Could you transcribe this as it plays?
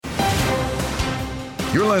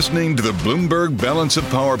You're listening to the Bloomberg Balance of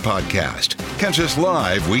Power podcast. Catch us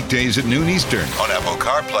live weekdays at noon Eastern on Apple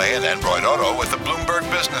CarPlay and Android Auto with the Bloomberg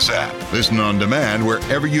Business app. Listen on demand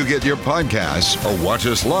wherever you get your podcasts or watch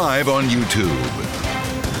us live on YouTube.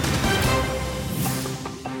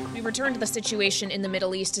 We return to the situation in the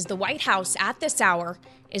Middle East as the White House at this hour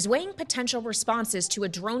is weighing potential responses to a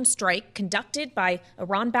drone strike conducted by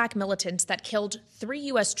Iran-backed militants that killed 3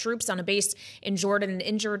 U.S. troops on a base in Jordan and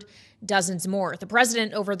injured dozens more. The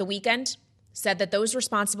president over the weekend said that those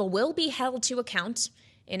responsible will be held to account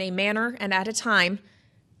in a manner and at a time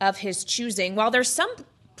of his choosing. While there's some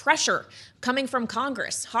pressure coming from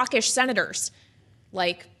Congress, hawkish senators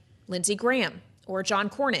like Lindsey Graham or John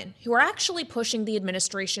Cornyn, who are actually pushing the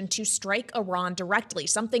administration to strike Iran directly,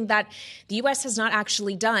 something that the U.S. has not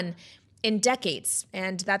actually done in decades,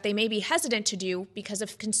 and that they may be hesitant to do because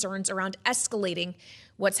of concerns around escalating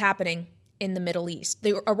what's happening in the Middle East.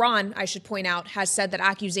 Iran, I should point out, has said that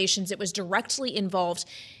accusations it was directly involved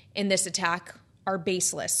in this attack are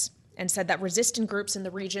baseless, and said that resistant groups in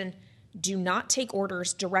the region do not take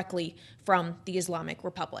orders directly from the Islamic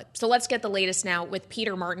Republic. So let's get the latest now with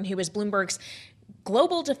Peter Martin, who is Bloomberg's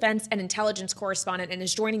global defense and intelligence correspondent and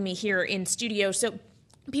is joining me here in studio. So,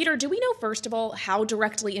 Peter, do we know, first of all, how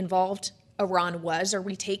directly involved Iran was? Are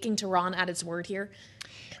we taking Tehran at its word here?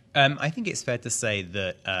 I think it's fair to say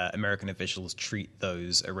that American officials treat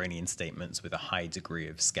those Iranian statements with a high degree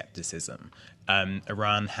of skepticism.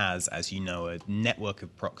 Iran has, as you know, a network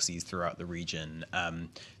of proxies throughout the region.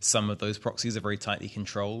 Some of those proxies are very tightly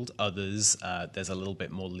controlled. Others, there's a little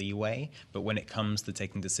bit more leeway. But when it comes to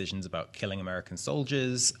taking decisions about killing American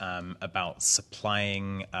soldiers, about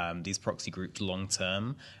supplying these proxy groups long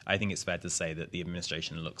term, I think it's fair to say that the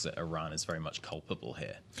administration looks at Iran as very much culpable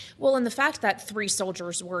here. Well, and the fact that 3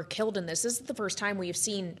 soldiers were killed in this is the first time we have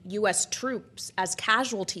seen U.S. troops as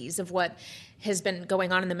casualties of what has been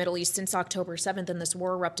going on in the Middle East since October 7th, and this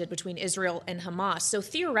war erupted between Israel and Hamas. So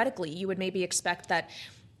theoretically, you would maybe expect that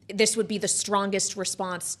this would be the strongest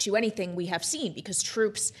response to anything we have seen because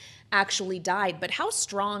troops actually died. But how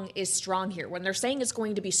strong is strong here? When they're saying it's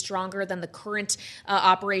going to be stronger than the current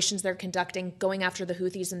operations they're conducting, going after the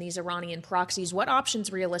Houthis and these Iranian proxies, what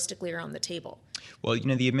options realistically are on the table? Well, you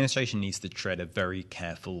know, the administration needs to tread a very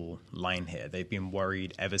careful line here. They've been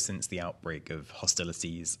worried ever since the outbreak of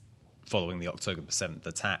hostilities following the October 7th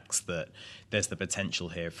attacks that there's the potential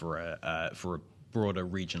here for a broader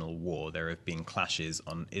regional war. There have been clashes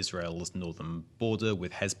on Israel's northern border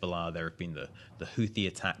with Hezbollah. There have been the Houthi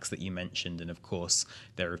attacks that you mentioned. And of course,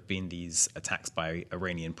 there have been these attacks by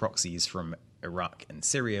Iranian proxies from Iraq and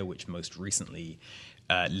Syria, which most recently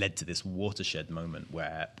led to this watershed moment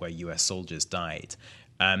where U.S. soldiers died.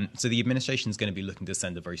 So the administration is going to be looking to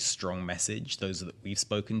send a very strong message. Those that we've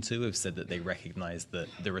spoken to have said that they recognize that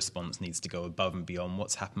the response needs to go above and beyond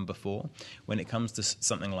what's happened before. When it comes to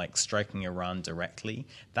something like striking Iran directly,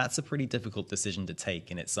 that's a pretty difficult decision to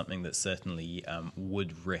take, and it's something that certainly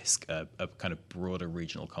would risk a kind of broader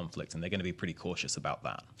regional conflict, and they're going to be pretty cautious about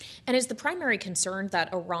that. And is the primary concern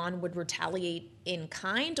that Iran would retaliate in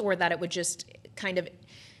kind, or that it would just kind of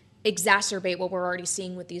exacerbate what we're already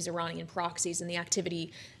seeing with these Iranian proxies and the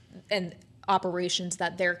activity and operations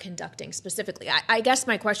that they're conducting specifically? I guess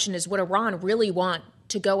my question is, would Iran really want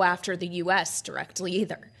to go after the U.S. directly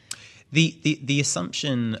either? The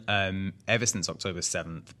assumption ever since October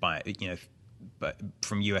 7th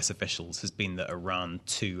from U.S. officials has been that Iran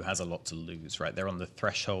too has a lot to lose. Right, they're on the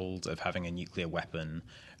threshold of having a nuclear weapon.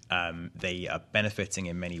 They are benefiting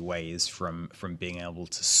in many ways from being able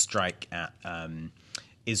to strike at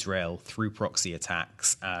Israel through proxy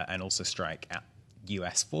attacks and also strike at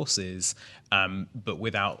U.S. forces, but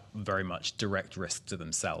without very much direct risk to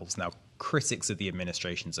themselves. Now, critics of the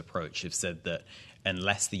administration's approach have said that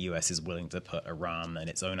unless the U.S. is willing to put Iran and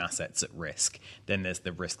its own assets at risk, then there's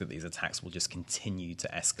the risk that these attacks will just continue to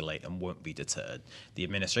escalate and won't be deterred. The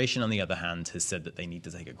administration, on the other hand, has said that they need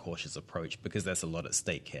to take a cautious approach because there's a lot at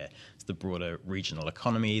stake here. It's the broader regional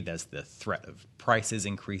economy. There's the threat of prices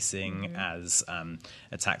increasing as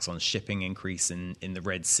attacks on shipping increase in the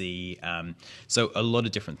Red Sea. So a lot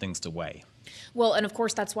of different things to weigh. Well, and of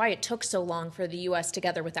course, that's why it took so long for the U.S.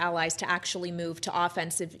 together with allies to actually move to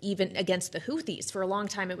offensive, even against the Houthis. For a long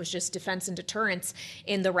time, it was just defense and deterrence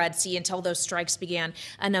in the Red Sea until those strikes began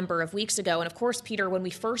a number of weeks ago. And of course, Peter, when we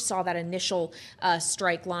first saw that initial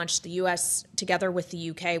strike launched, the U.S. together with the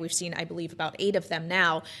U.K., we've seen, I believe, about 8 of them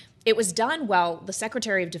now. It was done while the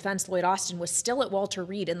Secretary of Defense, Lloyd Austin, was still at Walter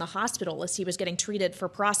Reed in the hospital as he was getting treated for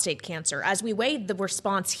prostate cancer. As we weighed the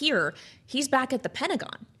response here, he's back at the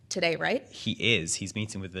Pentagon. today, right? He is. He's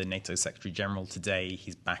meeting with the NATO Secretary General today.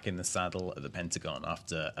 He's back in the saddle at the Pentagon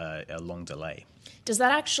after a long delay. Does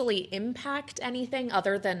that actually impact anything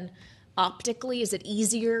other than optically? Is it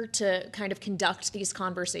easier to kind of conduct these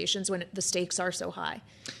conversations when the stakes are so high?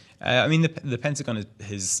 I mean, the Pentagon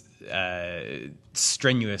has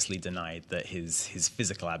strenuously denied that his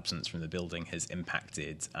physical absence from the building has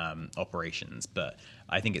impacted operations. But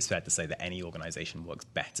I think it's fair to say that any organization works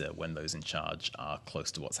better when those in charge are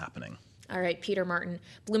close to what's happening. All right, Peter Martin,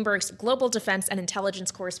 Bloomberg's global defense and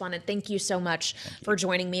intelligence correspondent, thank you so much for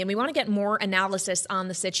joining me. And we want to get more analysis on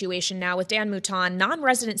the situation now with Dan Mouton,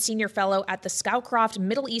 non-resident senior fellow at the Scowcroft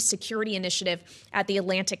Middle East Security Initiative at the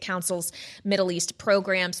Atlantic Council's Middle East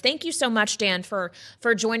programs. Thank you so much, Dan, for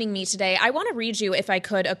joining me today. I want to read you, if I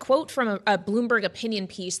could, a quote from a Bloomberg opinion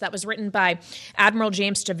piece that was written by Admiral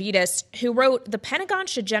James Stavridis, who wrote, "The Pentagon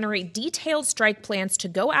should generate detailed strike plans to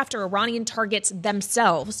go after Iranian targets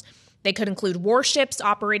themselves. They could include warships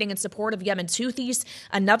operating in support of Yemen's Houthis.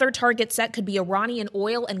 Another target set could be Iranian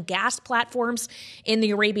oil and gas platforms in the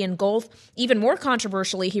Arabian Gulf. Even more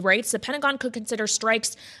controversially," he writes, "the Pentagon could consider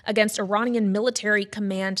strikes against Iranian military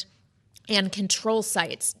command and control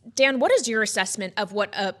sites." Dan, what is your assessment of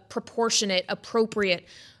what a proportionate, appropriate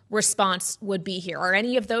response would be here? Are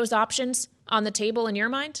any of those options on the table in your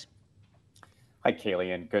mind? Hi,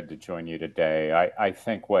 Kaylee, and good to join you today. I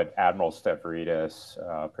think what Admiral Stavridis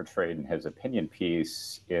portrayed in his opinion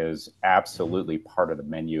piece is absolutely part of the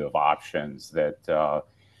menu of options that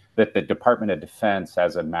the Department of Defense,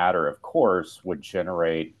 as a matter of course, would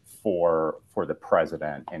generate for the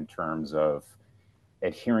president in terms of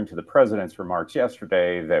adhering to the president's remarks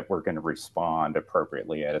yesterday that we're going to respond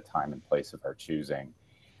appropriately at a time and place of our choosing.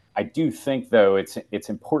 I do think, though, it's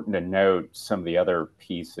important to note some of the other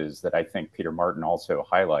pieces that I think Peter Martin also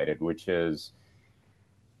highlighted, which is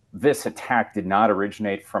this attack did not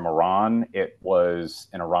originate from Iran. It was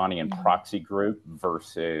an Iranian proxy group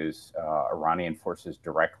versus Iranian forces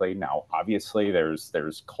directly. Now, obviously,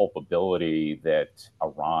 there's culpability that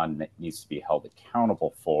Iran needs to be held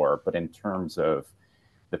accountable for, but in terms of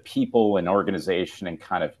the people and organization and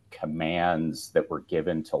kind of commands that were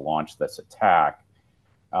given to launch this attack,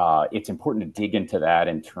 it's important to dig into that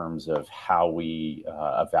in terms of how we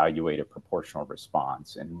evaluate a proportional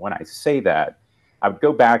response. And when I say that, I would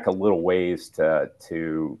go back a little ways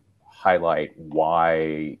to highlight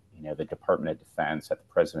why the Department of Defense, at the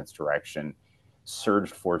president's direction,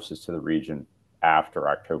 surged forces to the region after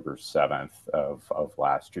October 7th of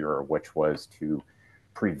last year, which was to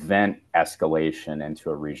prevent escalation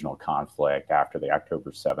into a regional conflict after the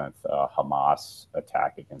October 7th Hamas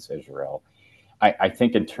attack against Israel. I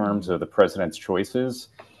think in terms of the president's choices,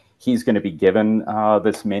 he's going to be given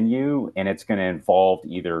this menu, and it's going to involve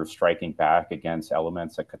either striking back against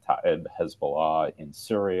elements of Kataib Hezbollah in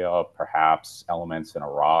Syria, perhaps elements in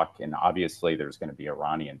Iraq, and obviously there's going to be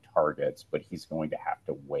Iranian targets, but he's going to have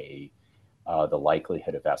to weigh the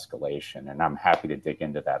likelihood of escalation. And I'm happy to dig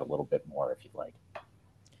into that a little bit more if you'd like.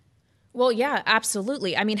 Well, yeah,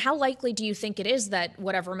 absolutely. I mean, how likely do you think it is that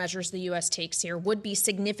whatever measures the U.S. takes here would be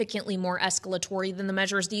significantly more escalatory than the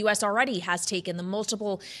measures the U.S. already has taken, the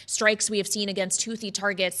multiple strikes we have seen against Houthi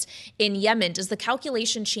targets in Yemen? Does the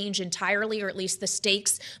calculation change entirely, or at least the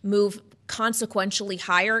stakes move consequentially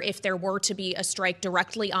higher if there were to be a strike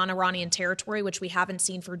directly on Iranian territory, which we haven't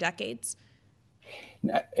seen for decades?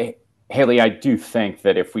 Haley, I do think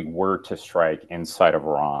that if we were to strike inside of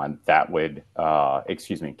Iran, that would,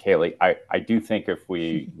 Kaylee, I do think if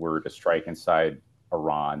we were to strike inside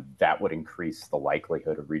Iran, that would increase the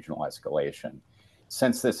likelihood of regional escalation.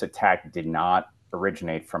 Since this attack did not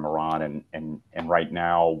originate from Iran, and right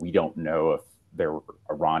now we don't know if there were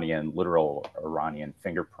literal Iranian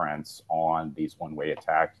fingerprints on these one-way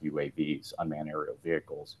attack UAVs, unmanned aerial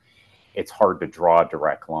vehicles, it's hard to draw a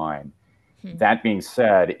direct line. That being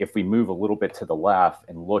said, if we move a little bit to the left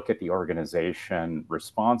and look at the organization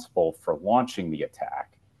responsible for launching the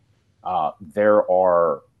attack, there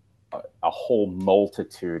are a whole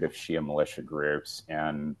multitude of Shia militia groups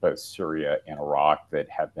in both Syria and Iraq that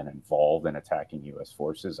have been involved in attacking U.S.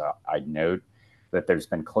 forces. I'd note that there's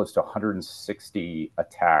been close to 160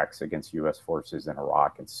 attacks against U.S. forces in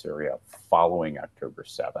Iraq and Syria following October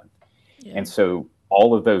 7th. Yeah. And so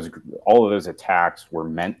all of those attacks were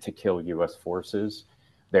meant to kill U.S. forces.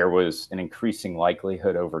 There was an increasing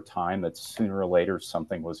likelihood over time that sooner or later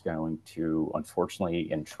something was going to, unfortunately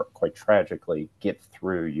and quite tragically, get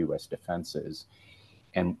through U.S. defenses.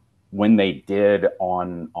 And when they did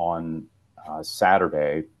on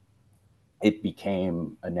Saturday, it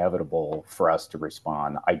became inevitable for us to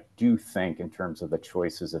respond. I do think, in terms of the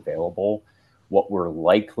choices available, what we're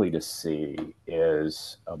likely to see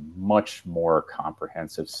is a much more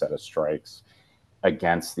comprehensive set of strikes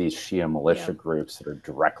against these Shia militia groups that are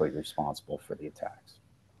directly responsible for the attacks.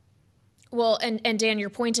 Well, and Dan, your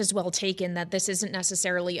point is well taken that this isn't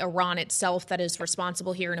necessarily Iran itself that is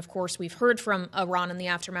responsible here. And of course, we've heard from Iran in the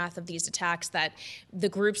aftermath of these attacks that the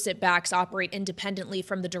groups it backs operate independently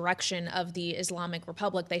from the direction of the Islamic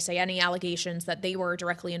Republic. They say any allegations that they were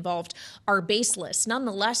directly involved are baseless.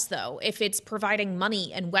 Nonetheless, though, if it's providing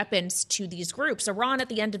money and weapons to these groups, Iran, at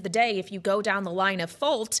the end of the day, if you go down the line of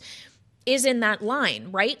fault, is in that line,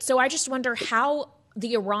 right? So I just wonder how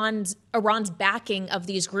the Iran's backing of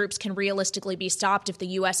these groups can realistically be stopped if the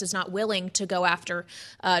U.S. is not willing to go after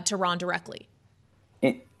Tehran directly.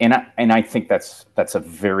 And I think that's a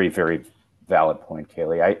very, very valid point,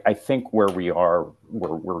 Kaylee. I think where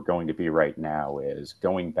we're going to be right now is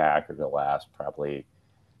going back over the last probably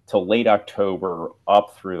till late October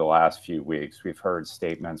up through the last few weeks. We've heard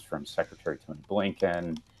statements from Secretary Tony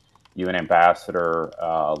Blinken, UN Ambassador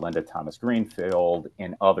Linda Thomas-Greenfield,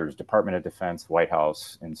 and others, Department of Defense, White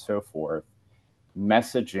House, and so forth,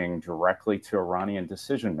 messaging directly to Iranian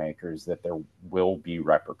decision makers that there will be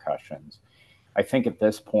repercussions. I think at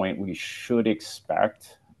this point we should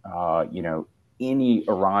expect, any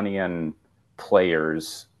Iranian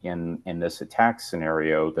players in this attack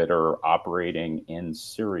scenario that are operating in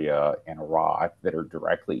Syria and Iraq that are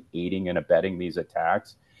directly aiding and abetting these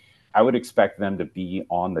attacks. I would expect them to be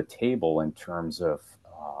on the table in terms of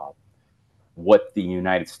what the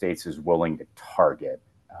United States is willing to target.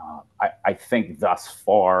 I think thus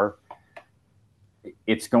far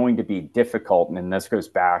it's going to be difficult, and this goes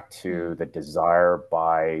back to the desire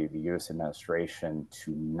by the U.S. administration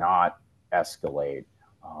to not escalate.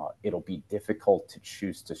 It'll be difficult to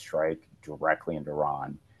choose to strike directly into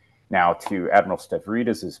Iran. Now, to Admiral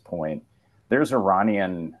Stavridis' point, there's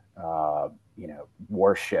Iranian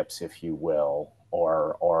warships, if you will,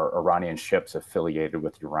 or Iranian ships affiliated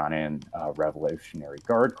with the Iranian Revolutionary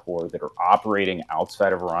Guard Corps that are operating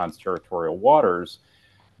outside of Iran's territorial waters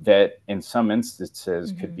that in some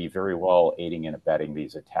instances could be very well aiding and abetting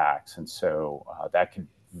these attacks. And so that could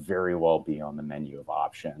very well be on the menu of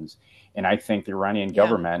options. And I think the Iranian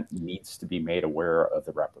government needs to be made aware of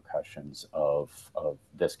the repercussions of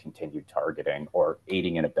this continued targeting or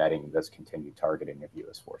aiding and abetting this continued targeting of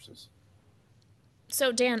U.S. forces.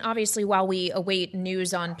 So, Dan, obviously, while we await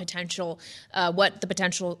news on what the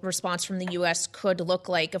potential response from the U.S. could look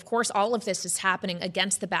like, of course, all of this is happening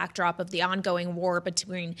against the backdrop of the ongoing war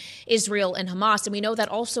between Israel and Hamas. And we know that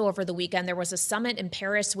also over the weekend, there was a summit in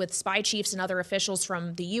Paris with spy chiefs and other officials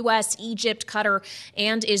from the U.S., Egypt, Qatar,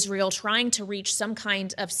 and Israel trying to reach some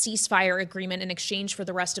kind of ceasefire agreement in exchange for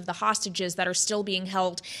the rest of the hostages that are still being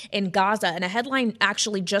held in Gaza. And a headline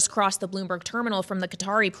actually just crossed the Bloomberg terminal from the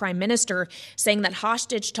Qatari prime minister saying that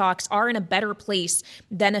hostage talks are in a better place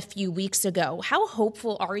than a few weeks ago. How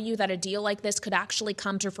hopeful are you that a deal like this could actually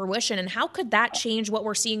come to fruition? And how could that change what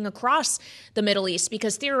we're seeing across the Middle East?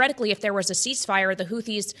 Because theoretically, if there was a ceasefire, the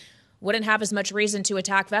Houthis wouldn't have as much reason to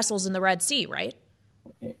attack vessels in the Red Sea, right?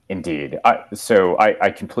 Indeed. So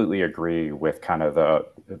I completely agree with kind of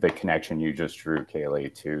the connection you just drew,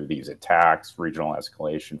 Kaylee, to these attacks, regional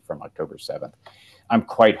escalation from October 7th. I'm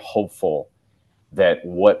quite hopeful that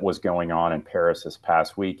what was going on in Paris this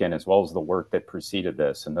past weekend, as well as the work that preceded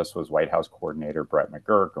this, and this was White House coordinator Brett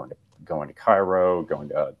McGurk going to Cairo, going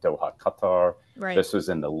to Doha, Qatar. Right. This was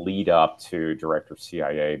in the lead up to Director of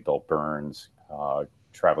CIA Bill Burns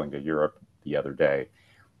traveling to Europe the other day.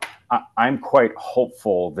 I'm quite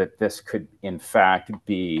hopeful that this could, in fact,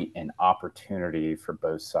 be an opportunity for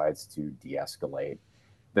both sides to de-escalate.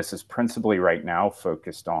 This is principally right now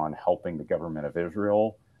focused on helping the government of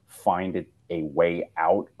Israel find a way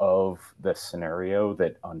out of the scenario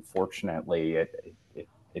that unfortunately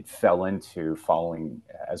it fell into following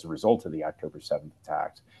as a result of the October 7th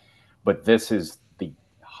attacks. But this is the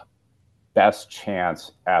best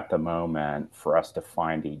chance at the moment for us to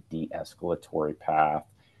find a de-escalatory path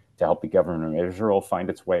to help the government of Israel find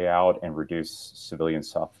its way out and reduce civilian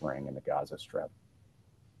suffering in the Gaza Strip.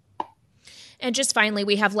 And just finally,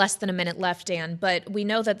 we have less than a minute left, Dan, but we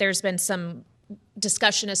know that there's been some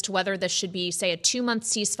discussion as to whether this should be, say, a 2-month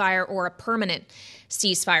ceasefire or a permanent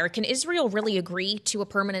ceasefire. Can Israel really agree to a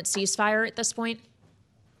permanent ceasefire at this point?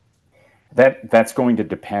 That's going to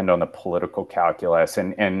depend on the political calculus,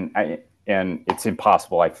 and it's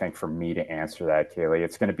impossible, I think, for me to answer that, Kaylee.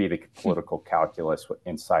 It's going to be the political calculus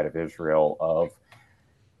inside of Israel of.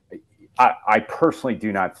 I personally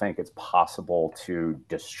do not think it's possible to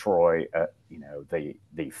destroy,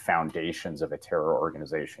 the foundations of a terror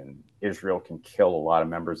organization. Israel can kill a lot of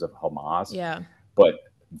members of Hamas, but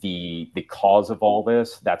the cause of all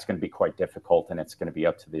this, that's going to be quite difficult, and it's going to be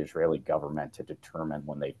up to the Israeli government to determine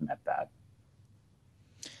when they've met that.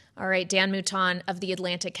 All right, Dan Mouton of the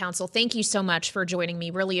Atlantic Council, thank you so much for joining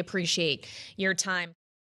me. Really appreciate your time.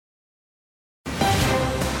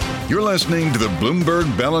 You're listening to the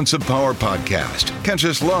Bloomberg Balance of Power podcast. Catch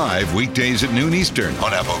us live weekdays at noon Eastern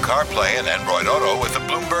on Apple CarPlay and Android Auto with the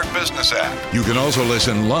Bloomberg Business app. You can also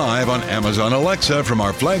listen live on Amazon Alexa from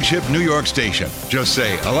our flagship New York station. Just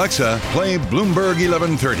say, Alexa, play Bloomberg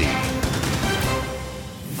 1130.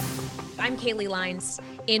 I'm Kaylee Lines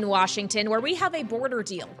in Washington, where we have a border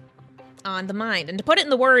deal on the mind. And to put it in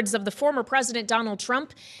the words of the former President Donald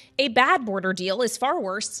Trump, a bad border deal is far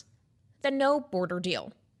worse than no border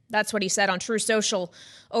deal. That's what he said on True Social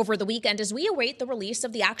over the weekend as we await the release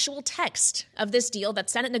of the actual text of this deal that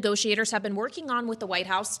Senate negotiators have been working on with the White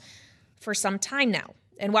House for some time now.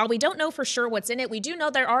 And while we don't know for sure what's in it, we do know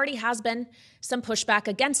there already has been some pushback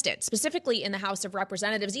against it, specifically in the House of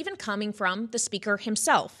Representatives, even coming from the Speaker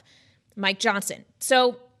himself, Mike Johnson.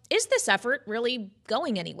 So is this effort really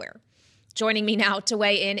going anywhere? Joining me now to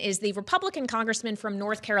weigh in is the Republican congressman from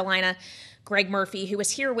North Carolina, Greg Murphy, who is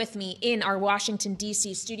here with me in our Washington,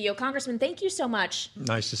 D.C. studio. Congressman, thank you so much.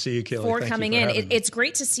 Nice to see you, Kelly. For coming in. It's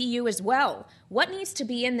great to see you as well. What needs to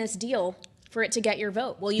be in this deal for it to get your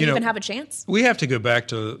vote? Will you even have a chance? We have to go back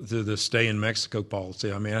to the stay in Mexico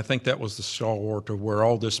policy. I mean, I think that was the stalwart of where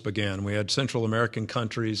all this began. We had Central American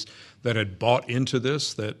countries that had bought into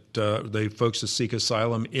this, that they folks to seek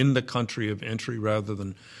asylum in the country of entry rather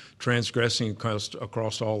than transgressing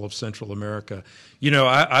across all of Central America.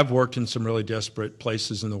 I've worked in some really desperate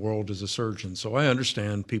places in the world as a surgeon, so I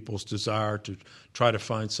understand people's desire to try to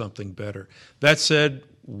find something better. That said,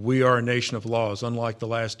 we are a nation of laws. Unlike the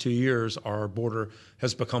last 2 years, our border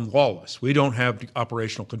has become lawless. We don't have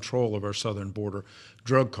operational control of our southern border.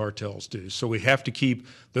 Drug cartels do. So we have to keep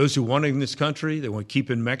those who want in this country, they want to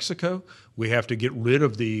keep in Mexico. We have to get rid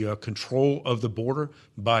of the control of the border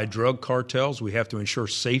by drug cartels. We have to ensure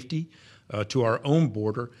safety to our own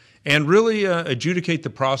border and really adjudicate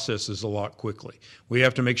the processes a lot quickly. We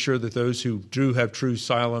have to make sure that those who do have true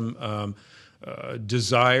asylum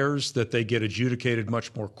desires, that they get adjudicated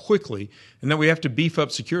much more quickly, and then we have to beef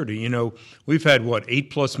up security. We've had,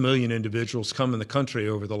 8+ million individuals come in the country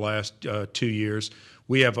over the last 2 years.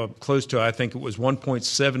 We have close to, I think it was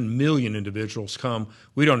 1.7 million individuals come.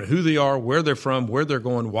 We don't know who they are, where they're from, where they're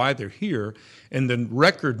going, why they're here, and the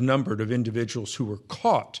record number of individuals who were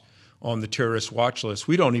caught on the terrorist watch list.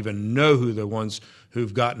 We don't even know who the ones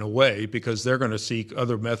who've gotten away because they're going to seek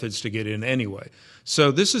other methods to get in anyway.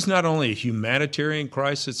 So this is not only a humanitarian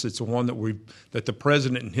crisis, it's one that the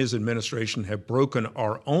president and his administration have broken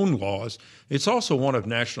our own laws. It's also one of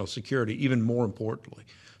national security, even more importantly.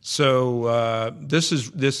 So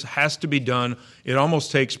this has to be done. It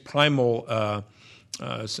almost takes primal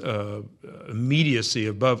immediacy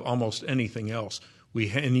above almost anything else.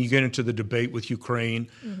 And you get into the debate with Ukraine.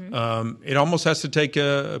 Mm-hmm. It almost has to take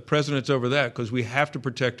precedence over that because we have to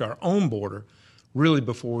protect our own border really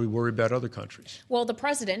before we worry about other countries. Well, the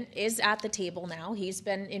president is at the table now. He's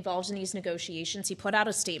been involved in these negotiations. He put out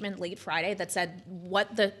a statement late Friday that said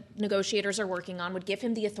what the negotiators are working on would give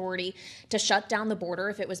him the authority to shut down the border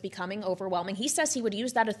if it was becoming overwhelming. He says he would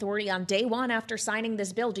use that authority on day one after signing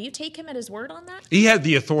this bill. Do you take him at his word on that? He had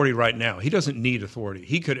the authority right now. He doesn't need authority.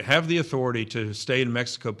 He could have the authority to stay in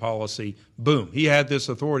Mexico policy. Boom. He had this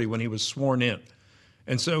authority when he was sworn in.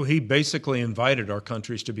 And so he basically invited our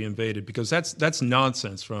countries to be invaded because that's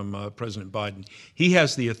nonsense from President Biden. He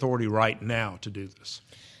has the authority right now to do this.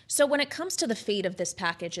 So when it comes to the fate of this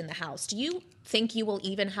package in the House, do you think you will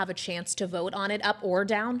even have a chance to vote on it up or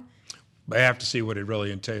down? I have to see what it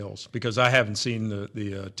really entails because I haven't seen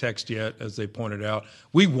the text yet, as they pointed out.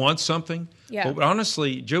 We want something, but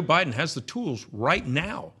honestly, Joe Biden has the tools right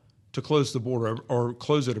now to close the border or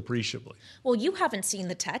close it appreciably. Well, you haven't seen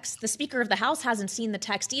the text. The Speaker of the House hasn't seen the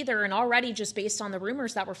text either. And already, just based on the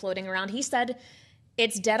rumors that were floating around, he said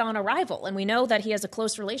it's dead on arrival. And we know that he has a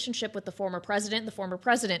close relationship with the former president. The former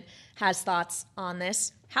president has thoughts on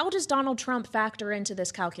this. How does Donald Trump factor into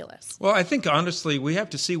this calculus? Well, I think, honestly, we have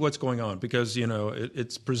to see what's going on because,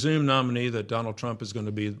 it's presumed nominee that Donald Trump is going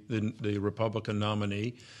to be the Republican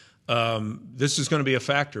nominee. This is going to be a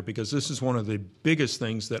factor because this is one of the biggest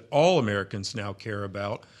things that all Americans now care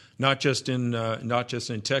about, not just in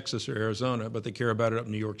Texas or Arizona, but they care about it up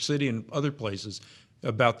in New York City and other places,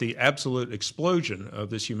 about the absolute explosion of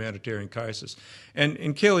this humanitarian crisis. And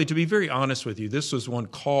Kaylee, to be very honest with you, this was one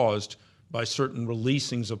caused by certain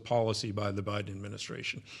releasings of policy by the Biden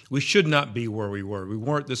administration. We should not be where we were. We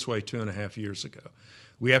weren't this way 2.5 years ago.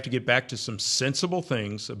 We have to get back to some sensible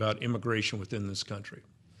things about immigration within this country.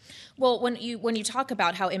 Well, when you talk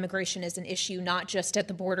about how immigration is an issue not just at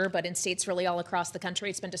the border, but in states really all across the country,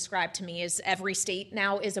 it's been described to me as every state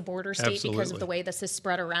now is a border state. Absolutely. Because of the way this is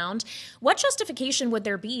spread around. What justification would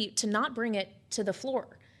there be to not bring it to the floor,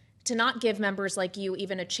 to not give members like you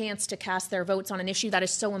even a chance to cast their votes on an issue that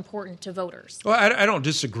is so important to voters? Well, I don't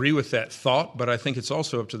disagree with that thought, but I think it's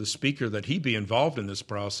also up to the Speaker that he be involved in this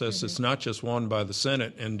process. Mm-hmm. It's not just won by the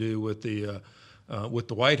Senate and do with the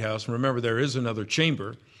White House. And remember, there is another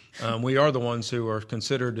chamber. We are the ones who are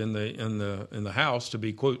considered in the House to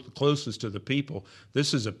be, quote, closest to the people.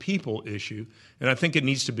 This is a people issue, and I think it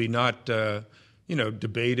needs to be not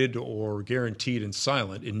debated or guaranteed and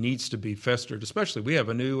silent. It needs to be festered. Especially, we have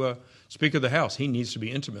a new Speaker of the House. He needs to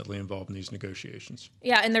be intimately involved in these negotiations.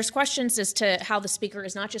 Yeah, and there's questions as to how the Speaker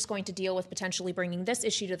is not just going to deal with potentially bringing this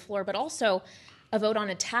issue to the floor, but also a vote on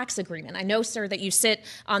a tax agreement. I know, sir, that you sit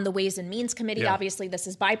on the Ways and Means Committee. Yeah. Obviously, this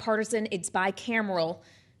is bipartisan. It's bicameral.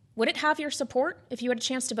 Would it have your support if you had a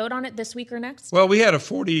chance to vote on it this week or next? Well, we had a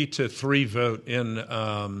 40-3 vote in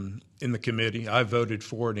the committee. I voted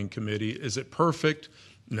for it in committee. Is it perfect?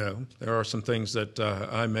 No. There are some things that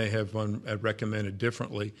I may have recommended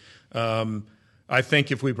differently. I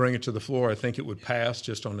think if we bring it to the floor, I think it would pass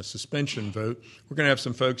just on a suspension vote. We're going to have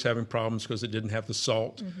some folks having problems because it didn't have the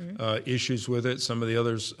SALT issues with it. Some of the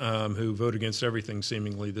others who vote against everything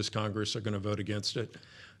seemingly this Congress are going to vote against it.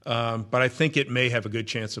 But I think it may have a good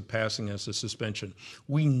chance of passing as a suspension.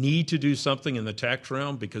 We need to do something in the tax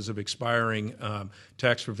realm because of expiring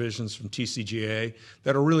tax provisions from TCJA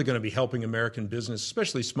that are really going to be helping American business,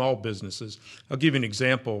 especially small businesses. I'll give you an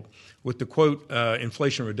example. With the, quote,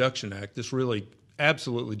 Inflation Reduction Act, this really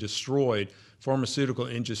absolutely destroyed pharmaceutical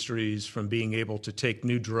industries from being able to take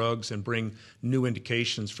new drugs and bring new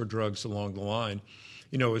indications for drugs along the line.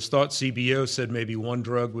 You know, it was thought CBO said maybe one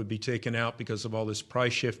drug would be taken out because of all this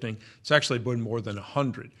price shifting. It's actually been more than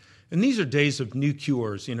 100. And these are days of new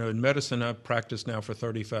cures. You know, in medicine, I've practiced now for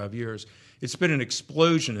 35 years. It's been an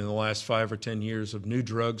explosion in the last 5 or 10 years of new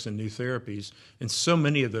drugs and new therapies. And so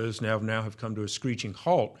many of those now have come to a screeching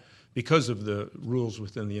halt because of the rules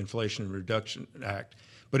within the Inflation Reduction Act.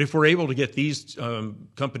 But if we're able to get these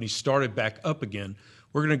companies started back up again,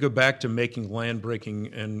 we're going to go back to making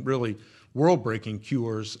land-breaking and really world-breaking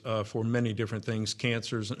cures for many different things,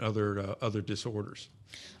 cancers and other disorders.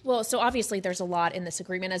 Well, so obviously there's a lot in this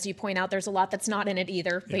agreement. As you point out, there's a lot that's not in it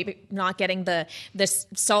either. Yeah. Maybe not getting this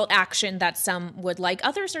SALT action that some would like.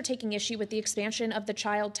 Others are taking issue with the expansion of the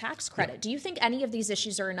child tax credit. Yeah. Do you think any of these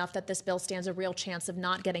issues are enough that this bill stands a real chance of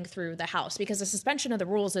not getting through the House? Because the suspension of the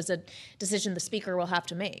rules is a decision the Speaker will have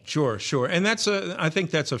to make. Sure. And I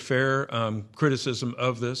think that's a fair criticism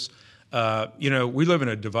of this. We live in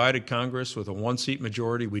a divided Congress with a one-seat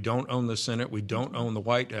majority. We don't own the Senate. We don't own the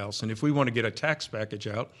White House. And if we want to get a tax package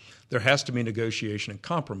out, there has to be negotiation and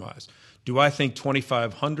compromise. Do I think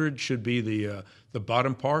 $2,500 should be the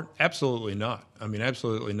bottom part? Absolutely not. I mean,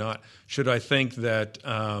 absolutely not. Should I think that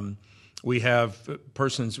we have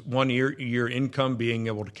persons' 1 year income being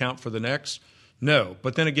able to count for the next? No.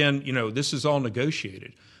 But then again, this is all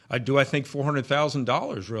negotiated. Do I think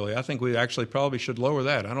 $400,000 really? I think we actually probably should lower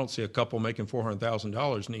that. I don't see a couple making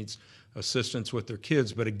 $400,000 needs assistance with their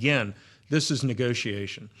kids. But again, this is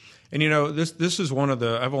negotiation. And this is one of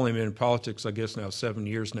the, I've only been in politics, I guess now 7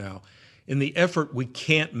 years now. In the effort, we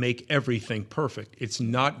can't make everything perfect. It's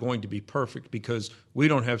not going to be perfect because we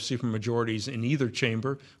don't have supermajorities in either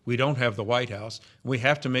chamber. We don't have the White House. We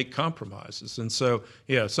have to make compromises. And so,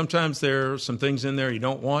 sometimes there are some things in there you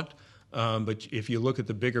don't want. But if you look at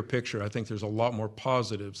the bigger picture, I think there's a lot more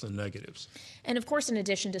positives than negatives. And of course, in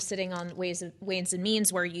addition to sitting on Ways and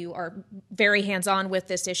Means, where you are very hands-on with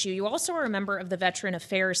this issue, you also are a member of the Veteran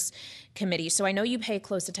Affairs Committee. So I know you pay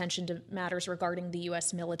close attention to matters regarding the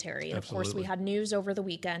U.S. military. And of course, we had news over the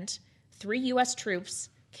weekend. 3 U.S. troops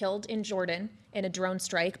killed in Jordan in a drone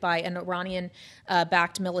strike by an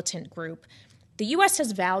Iranian-backed militant group. The U.S.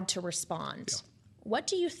 has vowed to respond. Yeah. What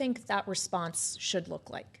do you think that response should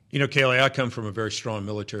look like? Kayleigh, I come from a very strong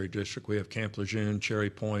military district. We have Camp Lejeune,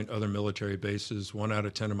 Cherry Point, other military bases. 1 out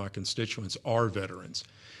of 10 of my constituents are veterans.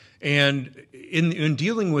 And in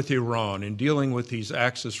dealing with Iran, in dealing with these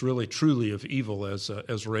axis really truly of evil,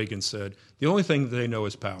 as Reagan said, the only thing they know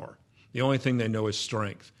is power. The only thing they know is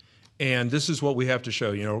strength. And this is what we have to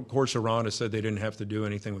show. Of course, Iran has said they didn't have to do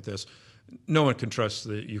anything with this. No one can trust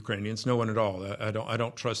the Ukrainians, no one at all. I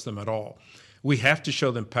don't trust them at all. We have to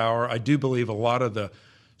show them power. I do believe a lot of the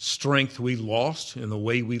strength we lost in the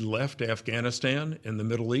way we left Afghanistan and the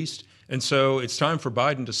Middle East. And so it's time for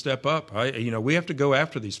Biden to step up. We have to go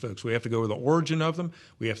after these folks. We have to go with the origin of them.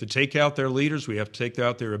 We have to take out their leaders. We have to take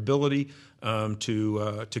out their ability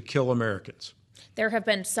to kill Americans. There have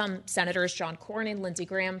been some senators, John Cornyn, Lindsey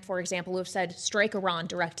Graham, for example, who have said strike Iran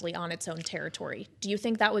directly on its own territory. Do you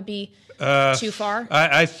think that would be too far?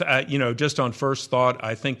 Just on first thought,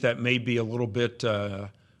 I think that may be a little bit.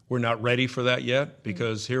 We're not ready for that yet,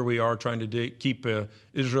 because here we are trying to keep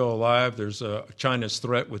Israel alive. There's China's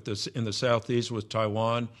threat with this in the southeast with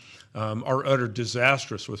Taiwan. Our utter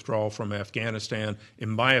disastrous withdrawal from Afghanistan, in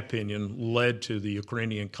my opinion, led to the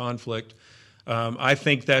Ukrainian conflict. I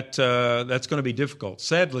think that that's going to be difficult.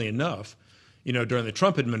 Sadly enough, during the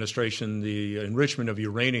Trump administration, the enrichment of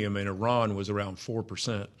uranium in Iran was around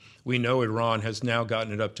 4%. We know Iran has now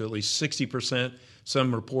gotten it up to at least 60%.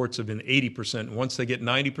 Some reports have been 80%. Once they get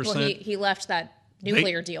 90%, well, he left that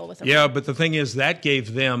nuclear deal with Iran. Yeah, but the thing is, that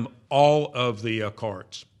gave them all of the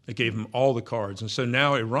cards. It gave them all the cards, and so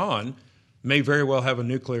now Iran may very well have a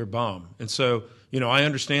nuclear bomb. And so, I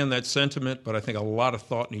understand that sentiment, but I think a lot of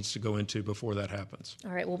thought needs to go into before that happens.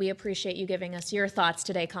 All right. Well, we appreciate you giving us your thoughts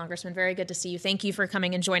today, Congressman. Very good to see you. Thank you for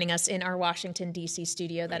coming and joining us in our Washington, D.C.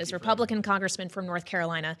 studio. That is Republican Congressman from North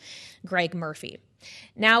Carolina, Greg Murphy.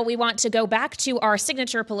 Now we want to go back to our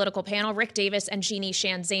signature political panel. Rick Davis and Jeannie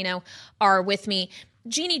Sheehan Zaino are with me.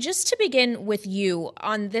 Jeannie, just to begin with you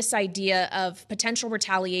on this idea of potential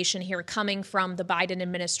retaliation here coming from the Biden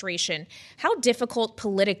administration, how difficult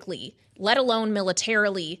politically, let alone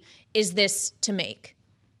militarily, is this to make?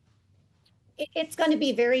 It's going to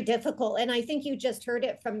be very difficult. And I think you just heard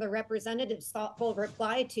it from the representative's thoughtful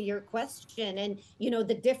reply to your question. And,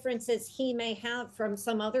 the differences he may have from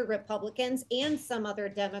some other Republicans and some other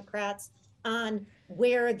Democrats on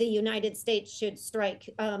where the United States should strike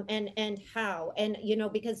and how. And,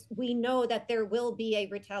 because we know that there will be a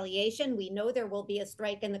retaliation. We know there will be a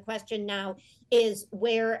strike. And the question now is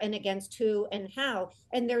where and against who and how.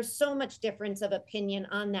 And there's so much difference of opinion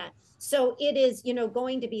on that. So it is,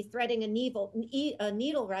 going to be threading a needle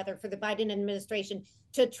for the Biden administration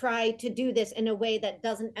to try to do this in a way that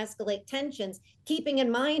doesn't escalate tensions, keeping in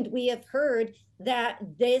mind we have heard that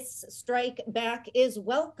this strike back is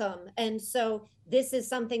welcome. And so this is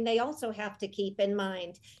something they also have to keep in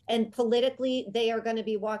mind. And politically, they are going to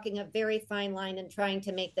be walking a very fine line in trying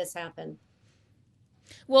to make this happen.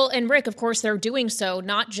 Well, and Rick, of course, they're doing so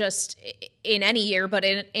not just in any year, but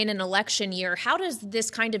in an election year. How does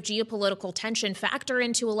this kind of geopolitical tension factor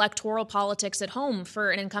into electoral politics at home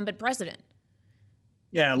for an incumbent president?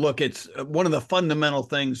 Yeah, look, it's one of the fundamental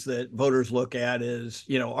things that voters look at is,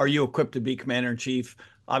 are you equipped to be commander in chief?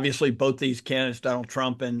 Obviously, both these candidates, Donald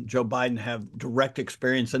Trump and Joe Biden, have direct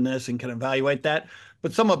experience in this and can evaluate that.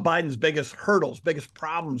 But some of Biden's biggest hurdles, biggest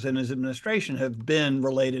problems in his administration have been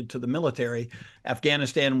related to the military.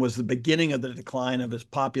 Afghanistan was the beginning of the decline of his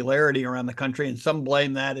popularity around the country, and some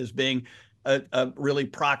blame that as being a really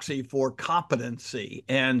proxy for competency.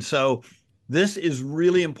 And so this is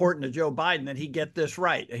really important to Joe Biden that he get this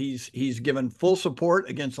right. He's given full support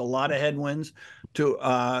against a lot of headwinds to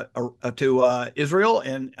Israel,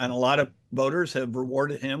 and a lot of voters have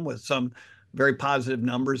rewarded him with some very positive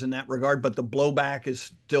numbers in that regard. But the blowback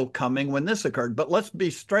is still coming when this occurred. But let's be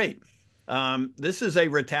straight. This is a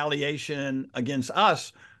retaliation against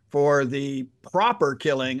us for the proper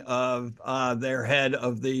killing of their head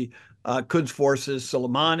of the Quds forces,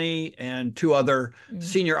 Soleimani, and two other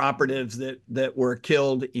senior operatives that were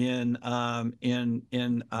killed in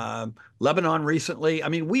Lebanon recently. I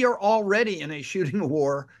mean, we are already in a shooting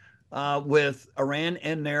war with Iran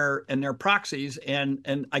and their proxies,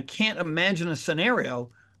 and I can't imagine a scenario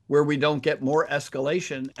where we don't get more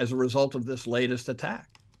escalation as a result of this latest attack.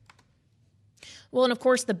 Well, and of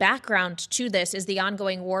course, the background to this is the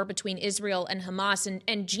ongoing war between Israel and Hamas.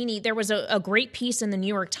 And Jeannie, there was a great piece in the New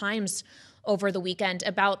York Times over the weekend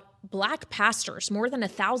about Black pastors, more than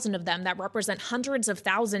 1,000 of them that represent hundreds of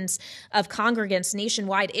thousands of congregants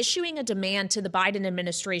nationwide, issuing a demand to the Biden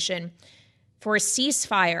administration for a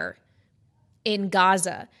ceasefire in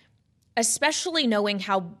Gaza, especially knowing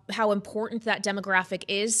how important that demographic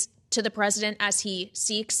is to the president as he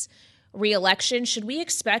seeks re-election. Should we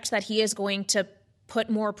expect that he is going to put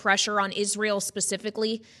more pressure on Israel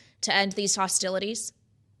specifically to end these hostilities?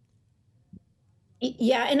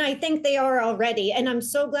 Yeah, and I think they are already. And I'm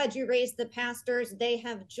so glad you raised the pastors. They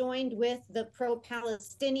have joined with the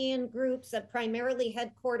pro-Palestinian groups, primarily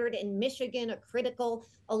headquartered in Michigan, a critical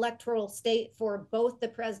electoral state for both the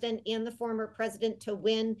president and the former president to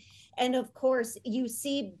win. And of course, you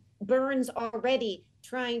see Burns already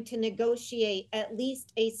trying to negotiate at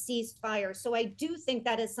least a ceasefire. So I do think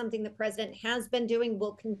that is something the president has been doing,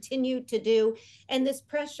 will continue to do. And this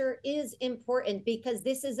pressure is important because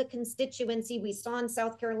this is a constituency we saw in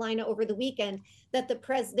South Carolina over the weekend that the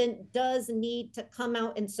president does need to come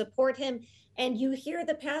out and support him. And you hear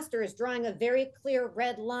the pastors drawing a very clear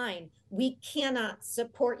red line. We cannot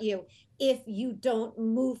support you if you don't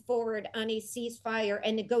move forward on a ceasefire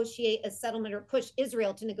and negotiate a settlement or push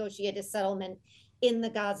Israel to negotiate a settlement in the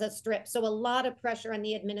Gaza Strip. So a lot of pressure on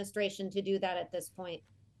the administration to do that at this point.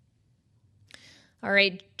 All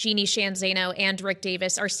right, Jeannie Sheehan Zaino and Rick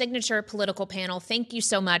Davis, our signature political panel, thank you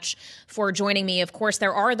so much for joining me. Of course,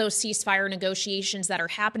 there are those ceasefire negotiations that are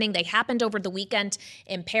happening. They happened over the weekend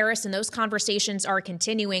in Paris, and those conversations are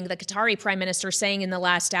continuing. The Qatari prime minister saying in the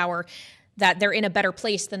last hour that they're in a better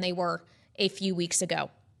place than they were a few weeks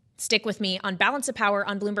ago. Stick with me on Balance of Power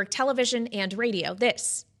on Bloomberg Television and Radio.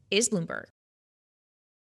 This is Bloomberg.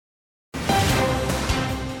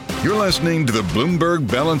 You're listening to the Bloomberg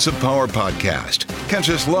Balance of Power podcast.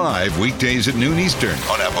 Catch us live weekdays at noon Eastern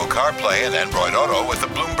on Apple CarPlay and Android Auto with the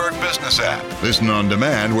Bloomberg Business app. Listen on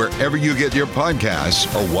demand wherever you get your podcasts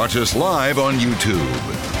or watch us live on YouTube.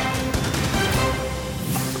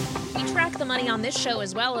 We track the money on this show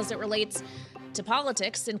as well as it relates to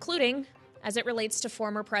politics, including as it relates to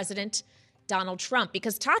former President Donald Trump.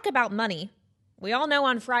 Because talk about money. We all know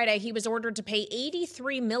on Friday he was ordered to pay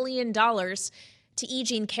 $83 million to E.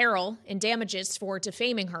 Jean Carroll in damages for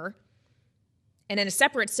defaming her. And in a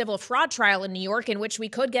separate civil fraud trial in New York, in which we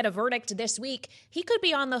could get a verdict this week, he could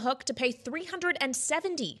be on the hook to pay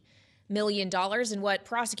 $370 million in what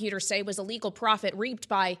prosecutors say was a legal profit reaped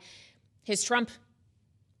by his Trump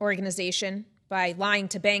organization by lying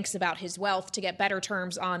to banks about his wealth to get better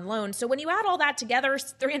terms on loans. So when you add all that together,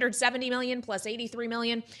 $370 million plus $83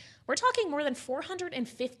 million, we're talking more than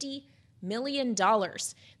 $450 million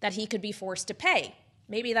that he could be forced to pay.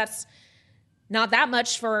 Maybe that's not that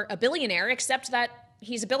much for a billionaire, except that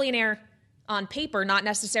he's a billionaire on paper, not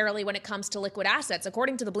necessarily when it comes to liquid assets.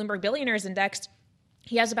 According to the Bloomberg Billionaires Index,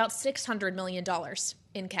 he has about $600 million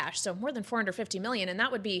in cash, so more than $450 million, and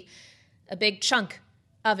that would be a big chunk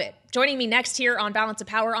of it. Joining me next here on Balance of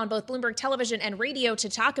Power on both Bloomberg Television and Radio to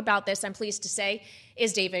talk about this, I'm pleased to say,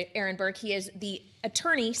 is David Ehrenberg. He is the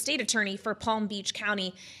state attorney for Palm Beach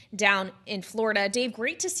County down in Florida. Dave,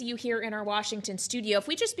 great to see you here in our Washington studio. If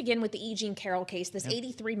we just begin with the E. Jean Carroll case, this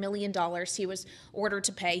 $83 million he was ordered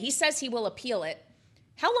to pay. He says he will appeal it.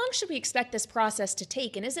 How long should we expect this process to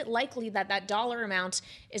take? And is it likely that that dollar amount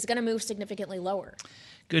is going to move significantly lower?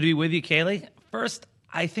 Good to be with you, Kaylee. First,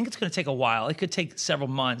 I think it's going to take a while. It could take several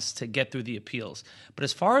months to get through the appeals. But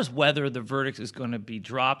as far as whether the verdict is going to be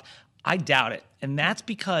dropped, I doubt it. And that's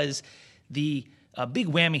because the big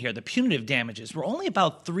whammy here, the punitive damages, were only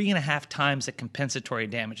about 3.5 times the compensatory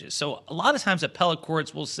damages. So a lot of times appellate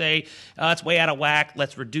courts will say, it's way out of whack,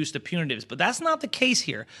 let's reduce the punitives. But that's not the case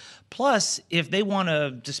here. Plus, if they want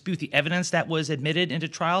to dispute the evidence that was admitted into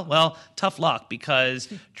trial, well, tough luck,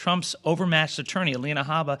 because Trump's overmatched attorney, Alina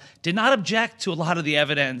Habba, did not object to a lot of the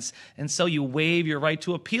evidence, and so you waive your right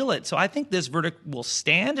to appeal it. So I think this verdict will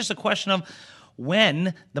stand. It's a question of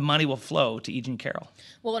when the money will flow to E. Jean Carroll.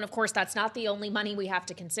 Well, and of course, that's not the only money we have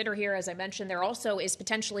to consider here. As I mentioned, there also is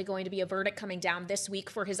potentially going to be a verdict coming down this week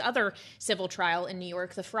for his other civil trial in New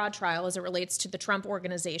York, the fraud trial as it relates to the Trump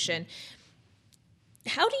organization.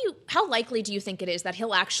 How likely do you think it is that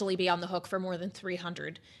he'll actually be on the hook for more than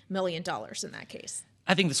 $300 million in that case?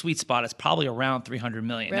 I think the sweet spot is probably around $300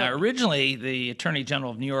 million. Really? Now, originally, the Attorney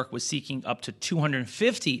General of New York was seeking up to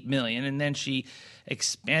 $250 million, and then she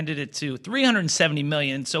expanded it to $370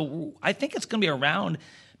 million. So I think it's going to be around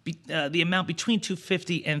the amount between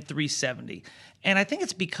 $250 and $370. And I think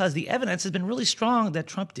it's because the evidence has been really strong that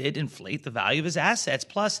Trump did inflate the value of his assets.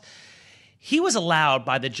 Plus, he was allowed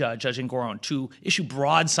by the Judge Engoron, to issue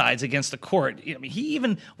broadsides against the court. I mean, he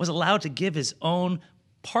even was allowed to give his own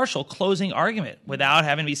partial closing argument without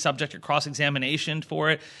having to be subject to cross-examination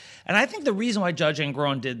for it. And I think the reason why Judge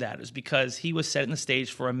Engoron did that is because he was setting the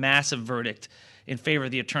stage for a massive verdict in favor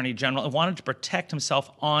of the Attorney General and wanted to protect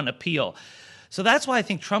himself on appeal. So that's why I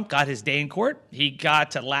think Trump got his day in court. He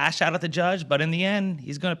got to lash out at the judge, but in the end,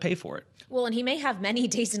 he's going to pay for it. Well, and he may have many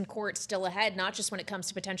days in court still ahead, not just when it comes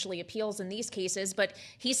to potentially appeals in these cases, but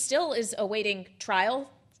he still is awaiting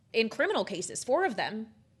trial in criminal cases, 4 of them.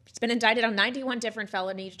 He's been indicted on 91 different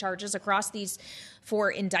felony charges across these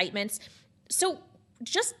 4 indictments. So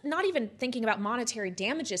just not even thinking about monetary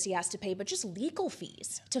damages he has to pay, but just legal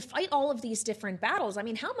fees to fight all of these different battles. I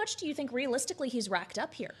mean, how much do you think realistically he's racked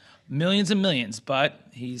up here? Millions and millions, but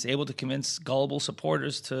he's able to convince gullible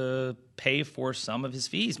supporters to pay for some of his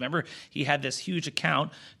fees. Remember, he had this huge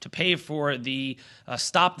account to pay for the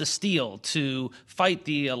Stop the Steal, to fight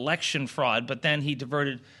the election fraud, but then he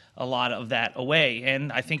diverted a lot of that away.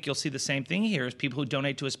 And I think you'll see the same thing here is people who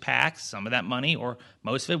donate to his PAC, some of that money or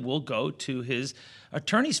most of it will go to his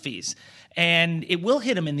attorney's fees. And it will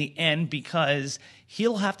hit him in the end because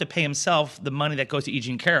he'll have to pay himself the money that goes to E.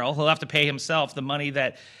 Jean Carroll. He'll have to pay himself the money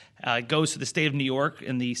that goes to the state of New York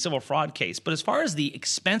in the civil fraud case. But as far as the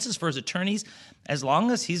expenses for his attorneys, as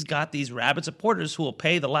long as he's got these rabid supporters who will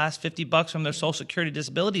pay the last $50 from their Social Security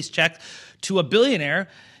disabilities check to a billionaire,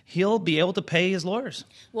 he'll be able to pay his lawyers.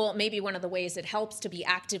 Well, maybe one of the ways it helps to be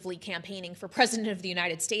actively campaigning for president of the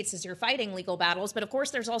United States is you're fighting legal battles. But of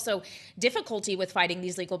course, there's also difficulty with fighting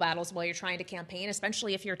these legal battles while you're trying to campaign,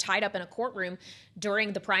 especially if you're tied up in a courtroom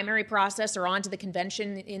during the primary process or on to the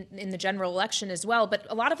convention in the general election as well. But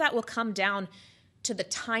a lot of that will come down to the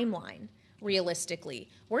timeline. Realistically,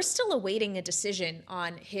 we're still awaiting a decision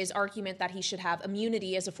on his argument that he should have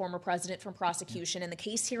immunity as a former president from prosecution in the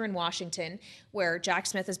case here in Washington, where Jack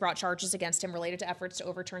Smith has brought charges against him related to efforts to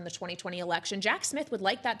overturn the 2020 election. Jack Smith would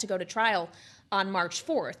like that to go to trial on March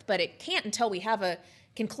 4th, but it can't until we have a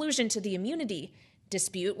conclusion to the immunity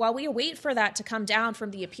dispute. While we await for that to come down from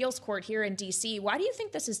the appeals court here in D.C., why do you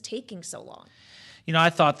think this is taking so long? You know,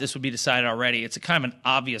 I thought this would be decided already. It's a kind of an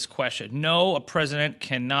obvious question. No, a president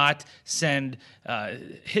cannot send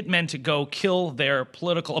hitmen to go kill their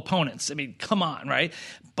political opponents. I mean, come on, right?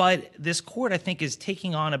 But this court, I think, is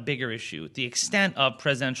taking on a bigger issue, the extent of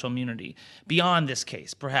presidential immunity beyond this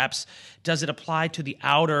case. Perhaps, does it apply to the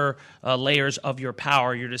outer layers of your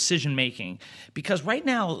power, your decision-making? Because right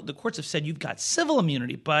now, the courts have said you've got civil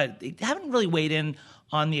immunity, but they haven't really weighed in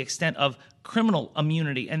on the extent of criminal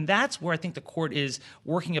immunity. And that's where I think the court is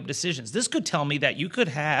working up decisions. This could tell me that you could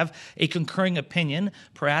have a concurring opinion,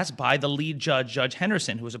 perhaps by the lead judge, Judge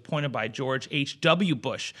Henderson, who was appointed by George H.W.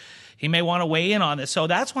 Bush. He may want to weigh in on this. So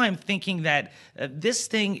that's why I'm thinking that this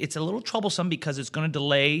thing, it's a little troublesome because it's going to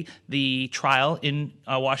delay the trial in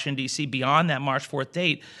Washington, D.C. beyond that March 4th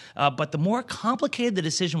date. But the more complicated the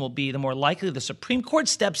decision will be, the more likely the Supreme Court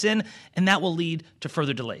steps in, and that will lead to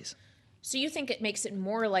further delays. So you think it makes it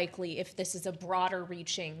more likely if this is a broader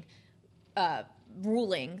reaching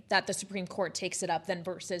ruling that the Supreme Court takes it up than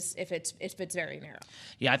versus if it's very narrow?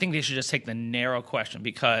 Yeah, I think they should just take the narrow question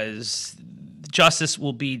because justice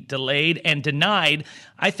will be delayed and denied,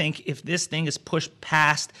 I think, if this thing is pushed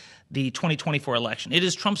past the 2024 election. It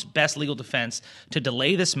is Trump's best legal defense to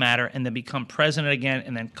delay this matter and then become president again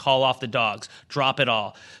and then call off the dogs, drop it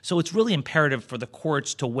all. So it's really imperative for the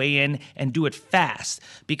courts to weigh in and do it fast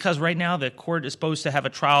because right now the court is supposed to have a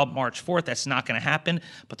trial March 4th. That's not going to happen.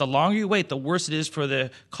 But the longer you wait, the worse it is for the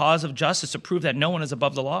cause of justice to prove that no one is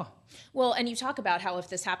above the law. Well, and you talk about how if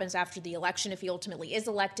this happens after the election, if he ultimately is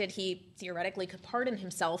elected, he theoretically could pardon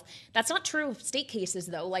himself. That's not true of state cases,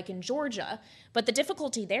 though, like in Georgia. But the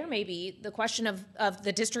difficulty there may be the question of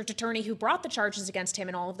the district attorney who brought the charges against him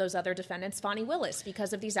and all of those other defendants, Fani Willis,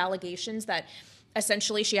 because of these allegations that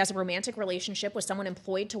essentially she has a romantic relationship with someone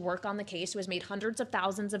employed to work on the case who has made hundreds of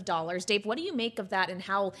thousands of dollars. Dave, what do you make of that and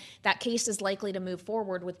how that case is likely to move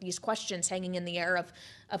forward with these questions hanging in the air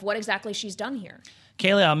of what exactly she's done here?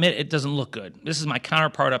 Kayleigh, I'll admit it doesn't look good. This is my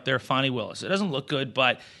counterpart up there, Fani Willis. It doesn't look good,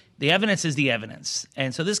 but the evidence is the evidence.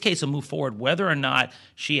 And so this case will move forward whether or not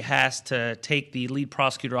she has to take the lead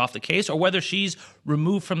prosecutor off the case or whether she's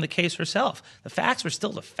removed from the case herself. The facts are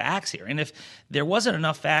still the facts here. And if there wasn't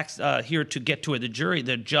enough facts here to get to the jury,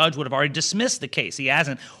 the judge would have already dismissed the case. He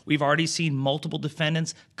hasn't. We've already seen multiple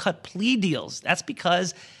defendants cut plea deals. That's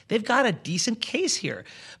because they've got a decent case here.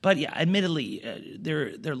 But yeah, admittedly,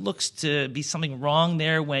 there looks to be something wrong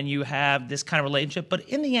there when you have this kind of relationship. But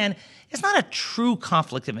in the end, it's not a true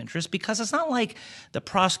conflict of interest because it's not like the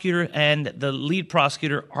prosecutor and the lead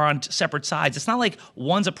prosecutor are on separate sides. It's not like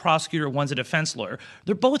one's a prosecutor, one's a defense lawyer.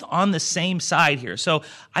 They're both on the same side here. So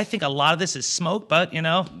I think a lot of this is smoke, but,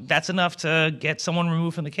 that's enough to get someone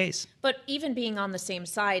removed from the case. But even being on the same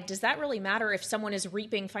side, does that really matter if someone is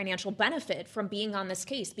reaping financial benefit from being on this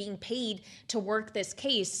case, being paid to work this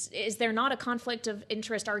case? Is there not a conflict of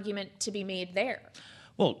interest argument to be made there?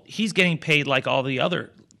 Well, he's getting paid like all the other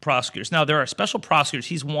prosecutors. Now, there are special prosecutors.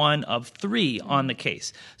 He's one of 3 on the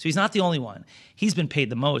case. So he's not the only one. He's been paid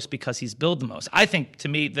the most because he's billed the most. I think, to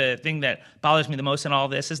me, the thing that bothers me the most in all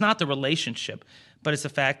this is not the relationship, but it's the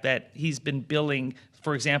fact that he's been billing,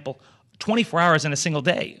 for example, 24 hours in a single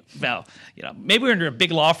day. Now, maybe when you're a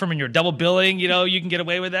big law firm and you're double billing, you can get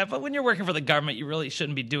away with that. But when you're working for the government, you really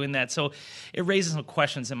shouldn't be doing that. So it raises some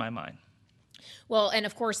questions in my mind. Well, and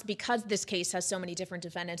of course, because this case has so many different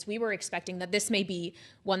defendants, we were expecting that this may be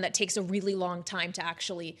one that takes a really long time to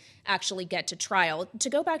actually get to trial. To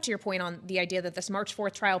go back to your point on the idea that this March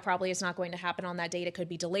 4th trial probably is not going to happen on that date, it could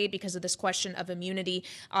be delayed because of this question of immunity.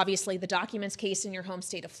 Obviously, the documents case in your home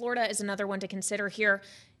state of Florida is another one to consider here.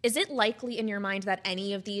 Is it likely in your mind that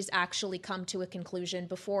any of these actually come to a conclusion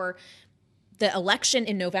before the election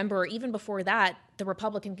in November, or even before that, the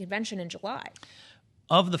Republican convention in July?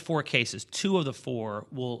 Of the 4 cases, 2 of the 4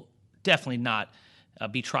 will definitely not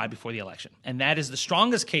be tried before the election. And that is the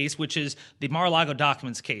strongest case, which is the Mar-a-Lago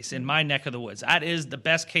documents case in my neck of the woods. That is the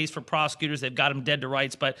best case for prosecutors. They've got them dead to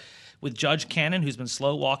rights. But with Judge Cannon, who's been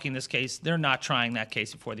slow walking this case, they're not trying that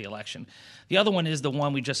case before the election. The other one is the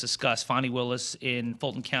one we just discussed, Fonnie Willis in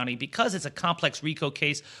Fulton County. Because it's a complex RICO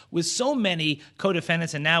case with so many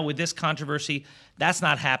co-defendants, and now with this controversy, that's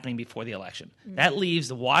not happening before the election. Mm-hmm. That leaves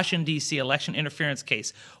the Washington, D.C. election interference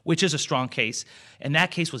case, which is a strong case. And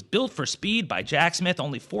that case was built for speed by Jack Smith,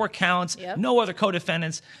 only 4 counts, no other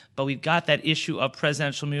co-defendants. But we've got that issue of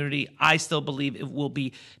presidential immunity. I still believe it will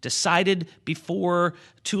be decided before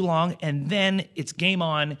too long, and then it's game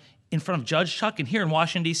on in front of Judge Chuck and here in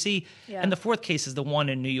Washington, D.C. Yeah. And the 4th case is the one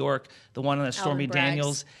in New York, the one on the Stormy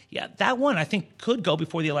Daniels. Yeah, that one I think could go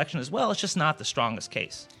before the election as well. It's just not the strongest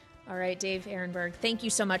case. All right, Dave Aronberg, thank you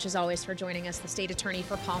so much, as always, for joining us, the state attorney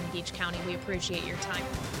for Palm Beach County. We appreciate your time.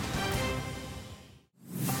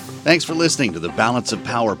 Thanks for listening to the Balance of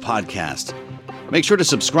Power podcast. Make sure to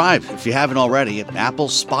subscribe if you haven't already at Apple,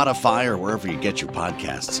 Spotify, or wherever you get your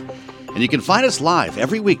podcasts. And you can find us live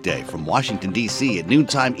every weekday from Washington, D.C. at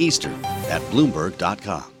noontime Eastern at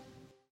Bloomberg.com.